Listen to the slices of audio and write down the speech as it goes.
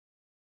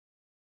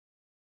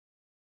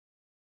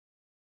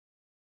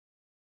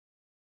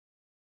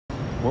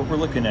What we're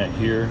looking at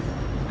here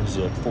is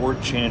a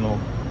 4-channel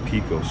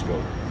Pico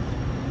scope.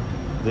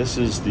 This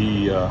is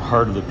the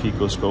heart of the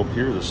Pico scope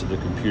here. This is the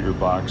computer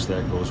box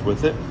that goes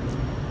with it.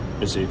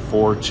 It's a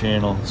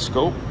 4-channel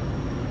scope,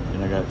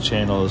 and I got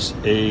channels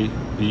A,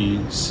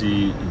 B,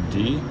 C, and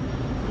D.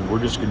 And we're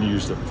just going to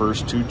use the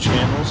first 2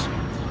 channels.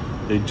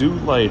 They do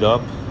light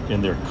up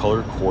and they're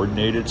color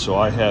coordinated, so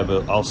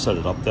I'll set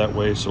it up that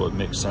way so it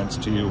makes sense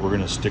to you. We're going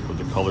to stick with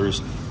the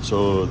colors.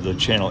 So the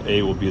channel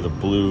A will be the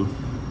blue,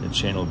 and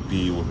channel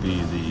B will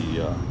be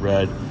the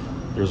red.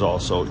 There's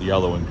also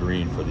yellow and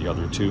green for the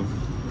other 2.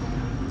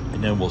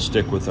 And then we'll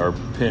stick with our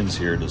pins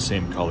here, the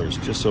same colors,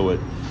 just so it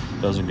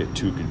doesn't get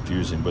too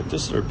confusing. But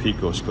this is our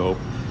Pico scope,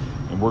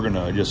 and we're going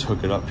to just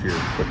hook it up here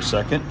a quick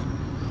second.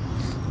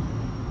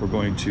 We're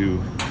going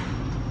to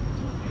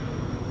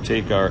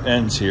take our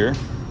ends here.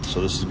 So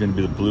this is going to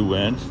be the blue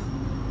end.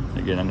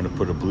 Again, I'm going to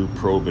put a blue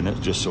probe in it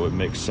just so it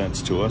makes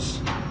sense to us.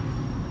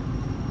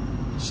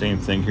 Same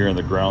thing here on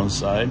the ground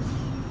side.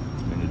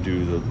 I'm going to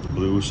do the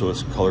blue so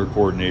it's color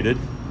coordinated.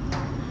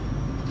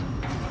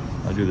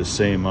 I'll do the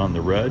same on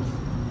the red.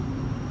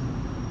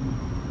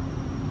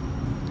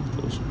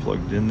 Those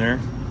plugged in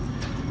there.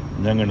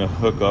 And then I'm going to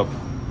hook up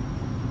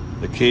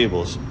the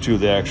cables to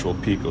the actual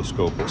Pico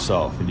scope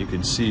itself. And you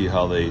can see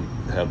how they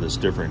have this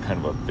different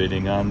kind of a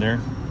fitting on there.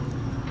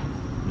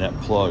 And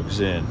that plugs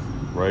in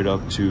right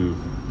up to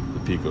the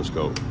Pico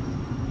scope,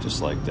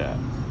 just like that.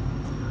 I'm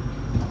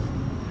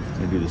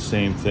going to do the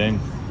same thing,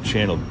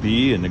 channel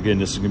B, and again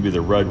this is going to be the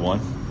red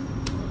one.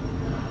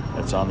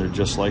 That's on there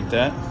just like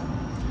that.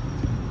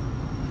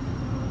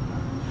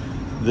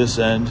 This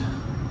end,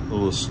 a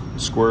little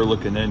square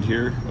looking end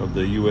here of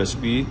the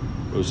USB,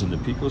 goes in the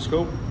Pico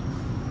scope.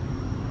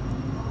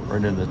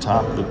 Right in the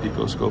top of the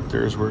Pico scope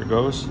there is where it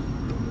goes.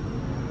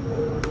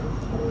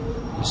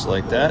 Just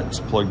like that, it's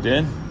plugged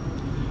in.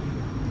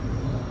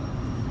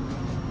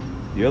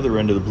 The other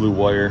end of the blue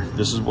wire,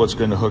 this is what's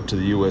going to hook to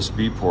the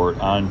USB port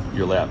on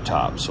your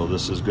laptop. So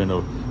this is going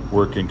to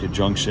work in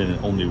conjunction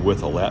only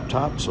with a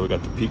laptop. So we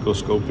got the Pico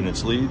scope in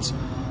its leads,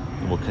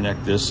 and we'll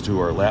connect this to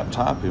our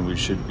laptop, and we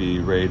should be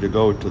ready to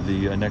go to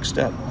the next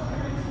step.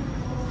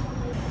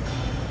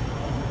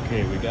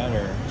 Okay, we got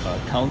our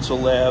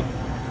Consulab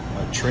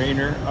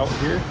trainer out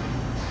here.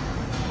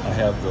 I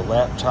have the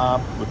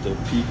laptop with the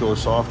Pico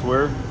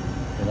software,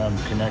 and I'm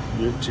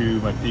connected it to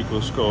my Pico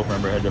scope.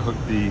 Remember, I had to hook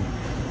the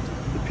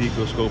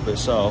Pico scope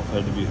itself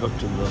had to be hooked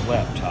to the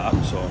laptop,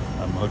 so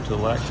I'm hooked to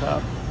the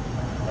laptop.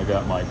 I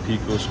got my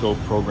Pico scope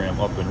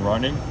program up and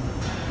running.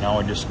 Now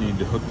I just need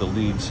to hook the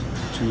leads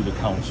to the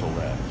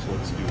Consulab. So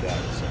let's do that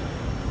in a second.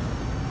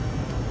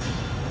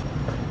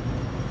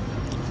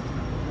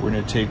 We're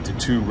going to take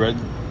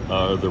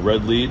the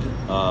red lead,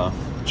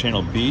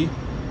 channel B,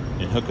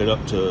 and hook it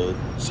up to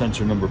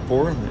sensor number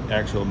 4, the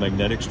actual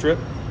magnetic strip.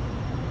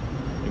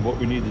 And what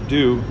we need to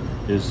do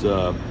is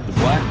the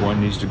black one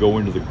needs to go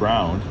into the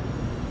ground,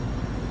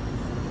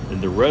 and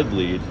the red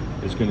lead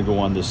is going to go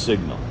on the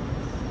signal.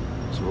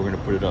 So we're going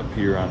to put it up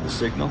here on the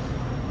signal,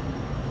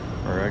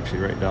 or actually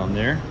right down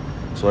there.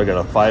 So I got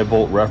a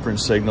 5-volt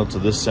reference signal to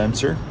this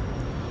sensor,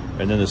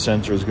 and then the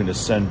sensor is going to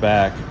send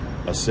back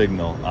a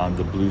signal on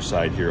the blue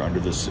side here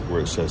under this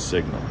where it says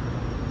signal.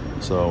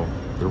 So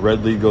the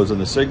red lead goes in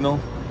the signal,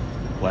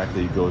 black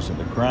lead goes in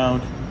the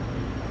ground.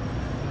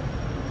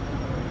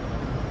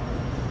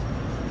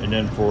 And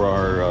then for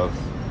our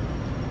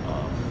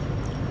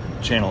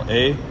channel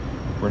A,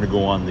 we're going to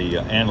go on the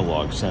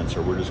analog sensor.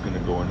 We're just going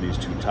to go on these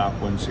 2 top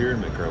ones here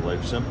and make our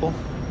life simple.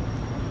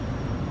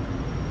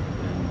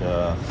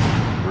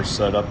 And we're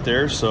set up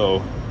there,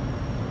 so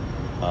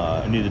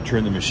I need to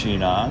turn the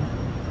machine on.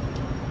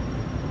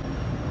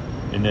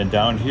 And then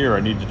down here I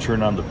need to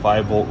turn on the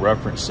 5-volt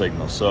reference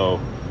signal. So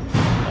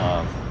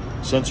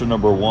sensor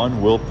number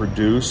 1 will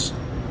produce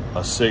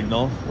a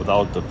signal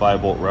without the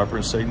 5-volt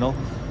reference signal,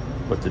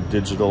 but the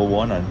digital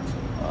one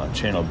on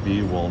channel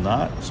B will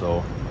not.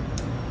 So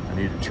I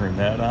need to turn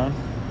that on.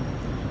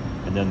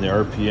 And then the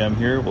RPM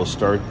here will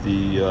start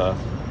the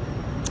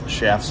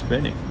shaft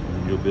spinning,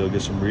 and you'll be able to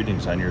get some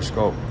readings on your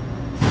scope.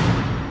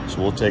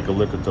 So we'll take a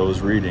look at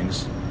those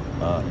readings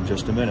in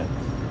just a minute.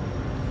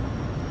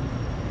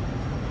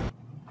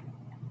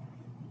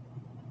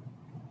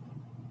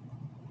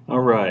 All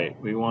right,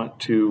 we want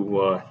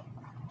to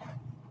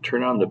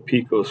turn on the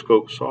Pico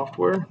scope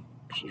software,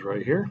 which is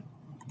right here.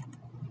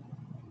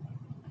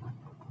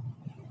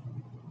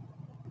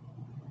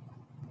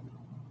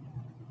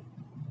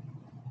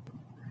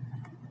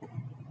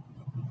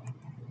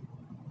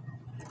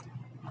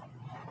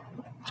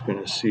 It's going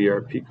to see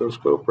our Pico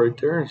scope right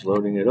there. It's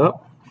loading it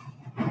up.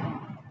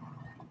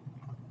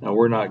 Now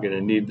we're not going to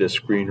need this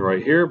screen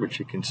right here, but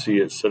you can see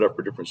it's set up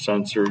for different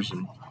sensors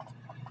and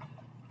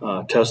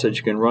tests that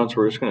you can run. So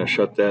we're just going to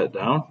shut that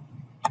down.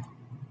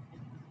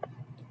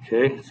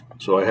 Okay,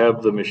 so I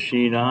have the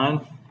machine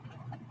on.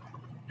 You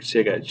can see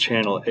I got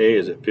channel A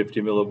is at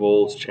 50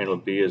 millivolts, channel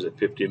B is at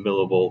 50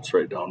 millivolts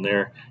right down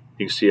there.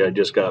 You can see I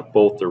just got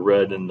both the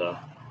red and the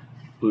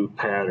blue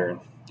pattern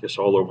just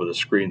all over the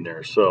screen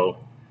there. So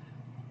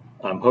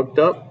I'm hooked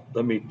up.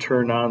 Let me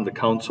turn on the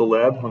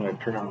Consulab. I'm going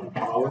to turn on the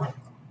power.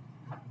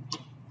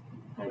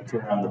 I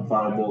turn on the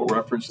 5-volt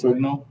reference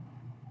signal.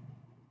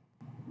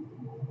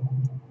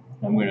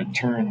 I'm going to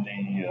turn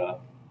the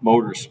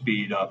motor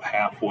speed up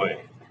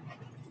halfway.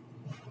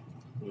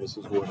 This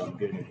is what I'm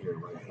getting here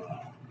right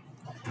now.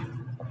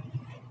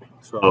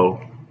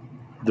 So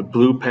the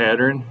blue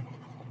pattern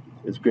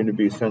is going to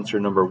be sensor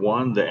number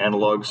 1, the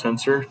analog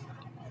sensor.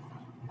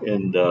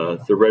 And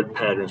the red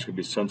pattern is going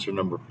to be sensor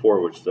number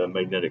 4, which is the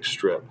magnetic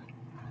strip.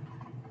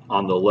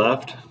 On the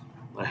left,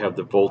 I have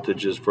the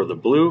voltages for the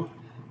blue,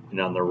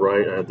 and on the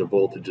right, I have the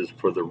voltages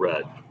for the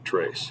red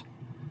trace.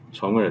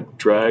 So I'm going to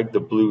drag the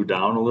blue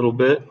down a little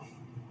bit,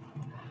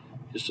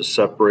 just to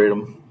separate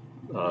them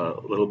a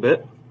little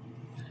bit.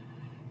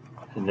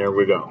 And there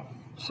we go.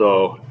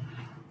 So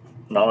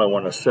now I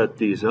want to set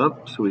these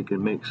up so we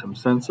can make some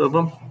sense of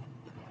them.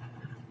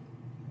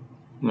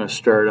 I'm going to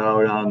start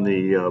out on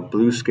the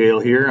blue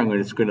scale here.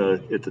 Just going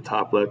to hit the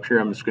top left here.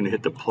 I'm just going to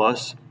hit the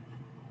plus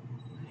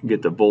and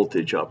get the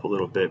voltage up a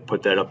little bit.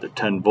 Put that up to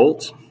 10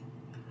 volts.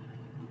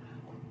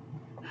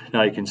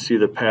 Now you can see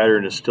the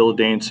pattern is still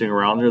dancing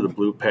around there, the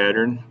blue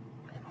pattern.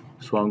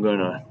 So I'm going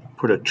to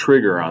put a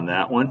trigger on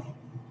that one.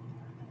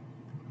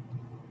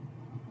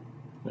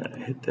 I'm going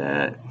to hit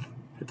that,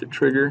 hit the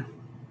trigger.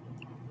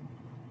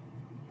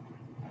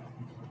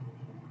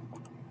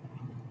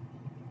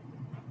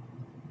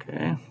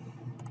 Okay.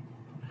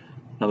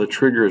 Now the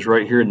trigger is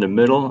right here in the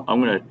middle.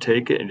 I'm going to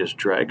take it and just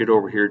drag it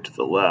over here to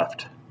the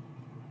left.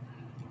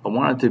 I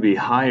want it to be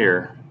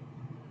higher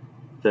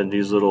than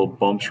these little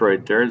bumps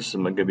right there. This is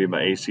going to be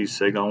my AC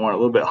signal. I want it a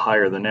little bit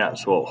higher than that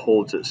so it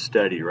holds it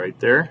steady right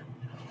there.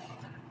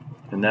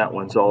 And that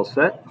one's all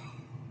set.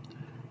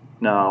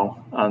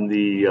 Now on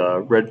the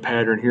red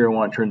pattern here, I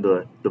want to turn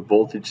the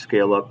voltage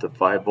scale up to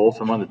 5 volts.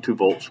 I'm on the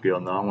 2-volt scale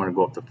now. I want to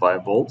go up to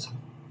 5 volts.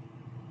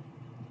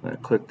 I'm going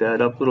to click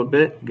that up a little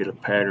bit, get a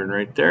pattern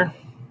right there.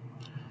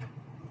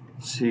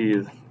 See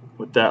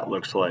what that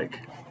looks like.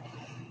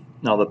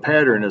 Now the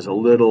pattern is a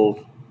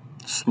little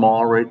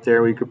small right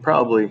there. We could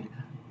probably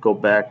go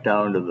back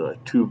down to the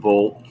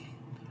 2-volt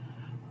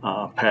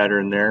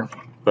pattern there,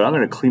 but I'm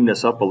going to clean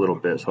this up a little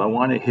bit. So I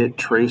want to hit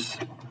trace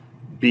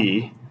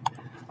B.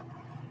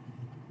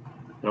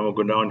 Then we'll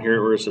go down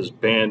here where it says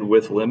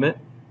bandwidth limit.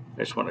 I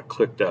just want to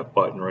click that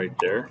button right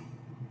there.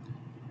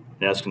 And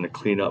that's going to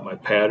clean up my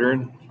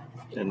pattern.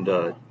 And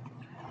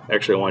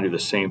actually, I want to do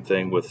the same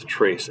thing with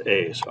trace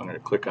A. So I'm going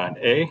to click on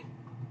A.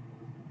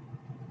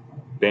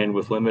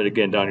 Bandwidth limit,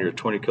 again, down here at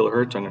 20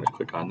 kilohertz. I'm going to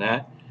click on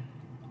that.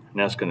 And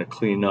that's going to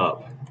clean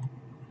up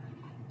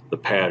the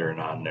pattern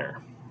on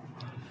there.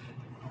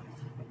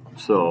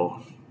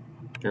 So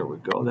there we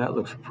go. That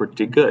looks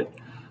pretty good.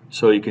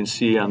 So you can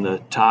see on the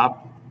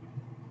top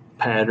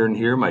pattern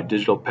here, my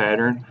digital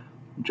pattern,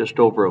 just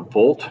over a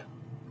volt.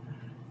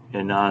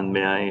 And on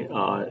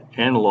my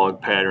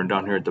analog pattern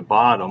down here at the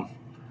bottom,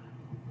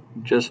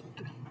 just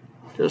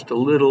a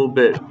little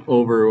bit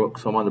over,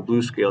 so I'm on the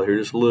blue scale here,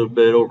 just a little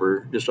bit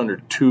over, just under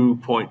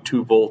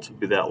 2.2 volts would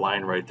be that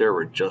line right there.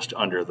 We're just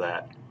under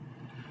that.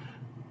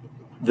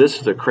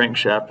 This is a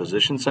crankshaft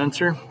position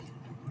sensor.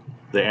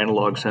 The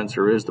analog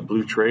sensor is, the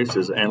blue trace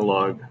is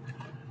analog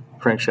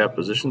crankshaft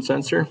position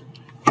sensor.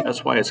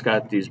 That's why it's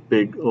got these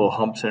big little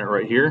humps in it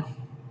right here.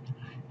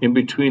 In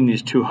between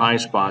these two high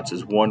spots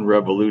is 1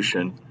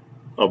 revolution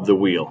of the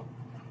wheel.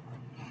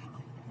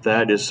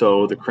 That is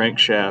so the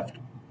crankshaft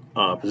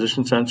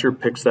position sensor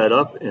picks that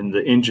up, and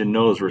the engine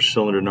knows where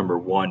cylinder number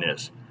 1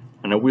 is.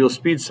 On a wheel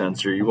speed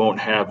sensor, you won't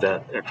have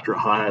that extra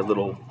high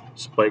little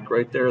spike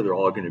right there. They're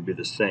all going to be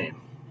the same.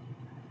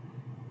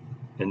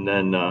 And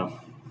then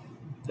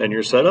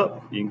you're set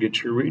up. You can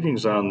get your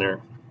readings on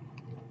there.